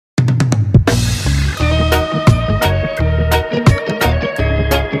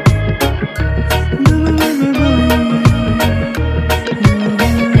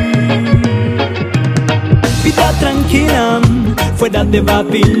de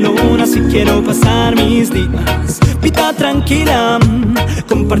Babilón, así quiero pasar mis días. Vida tranquila,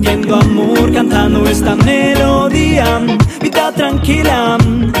 compartiendo amor, cantando esta melodía. Vida tranquila,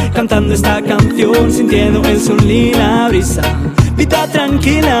 cantando esta canción, sintiendo el sol y la brisa. Vida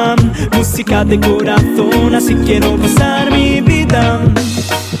tranquila, música de corazón, así quiero pasar mi vida.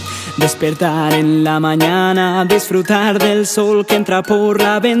 Despertar en la mañana, disfrutar del sol que entra por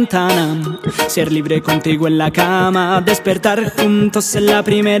la ventana, ser libre contigo en la cama, despertar juntos en la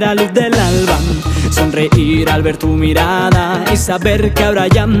primera luz del alba, sonreír al ver tu mirada y saber que ahora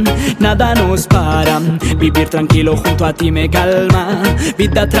ya nada nos para. Vivir tranquilo junto a ti me calma,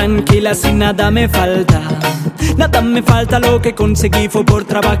 vida tranquila sin nada me falta. Nada me falta, lo que conseguí fue por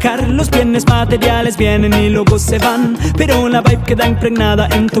trabajar. Los bienes materiales vienen y luego se van, pero la vibe queda impregnada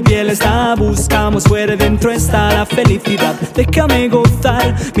en tu piel está. Buscamos fuera, dentro está la felicidad. Déjame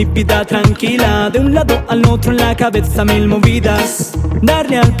gozar mi vida tranquila, de un lado al otro en la cabeza mil movidas.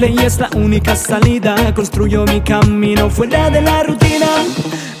 Darle al play es la única salida, construyo mi camino fuera de la rutina.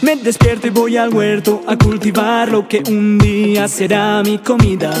 Me despierto y voy al huerto a cultivar lo que un día será mi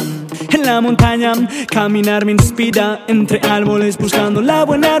comida. En la montaña caminar me inspira, entre árboles buscando la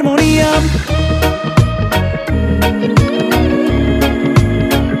buena armonía.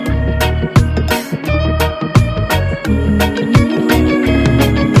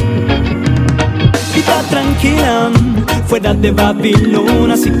 Vida tranquila, fuera de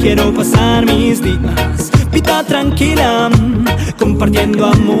Babilón, así quiero pasar mis días. Vida tranquila, compartiendo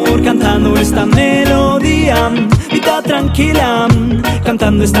amor, cantando esta melodía. Vida tranquila,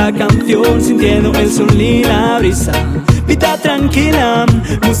 cantando esta canción, sintiendo el sol y la brisa. Vida tranquila,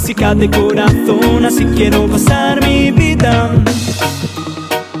 música de corazón, así quiero pasar mi vida.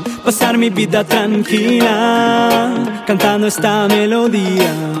 Pasar mi vida tranquila, cantando esta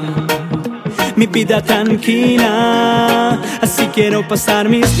melodía. Mi vida tranquila, así quiero pasar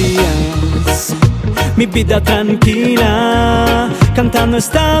mis días. Mi vida tranquila, cantando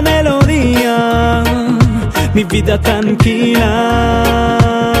esta melodía. Mi vida tranquila.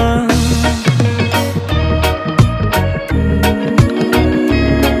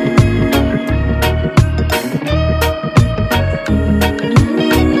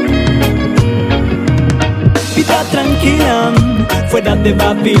 Vida tranquila, fuera de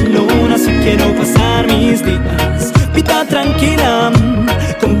Babilón, así quiero pasar mis días. Vida tranquila,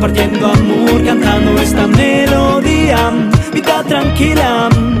 compartiendo amor, cantando esta melodía. Vida tranquila,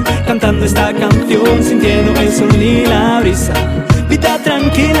 cantando esta canción, sintiendo el sol y la brisa. Vida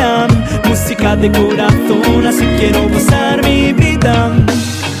tranquila, música de corazón, así quiero pasar mi vida.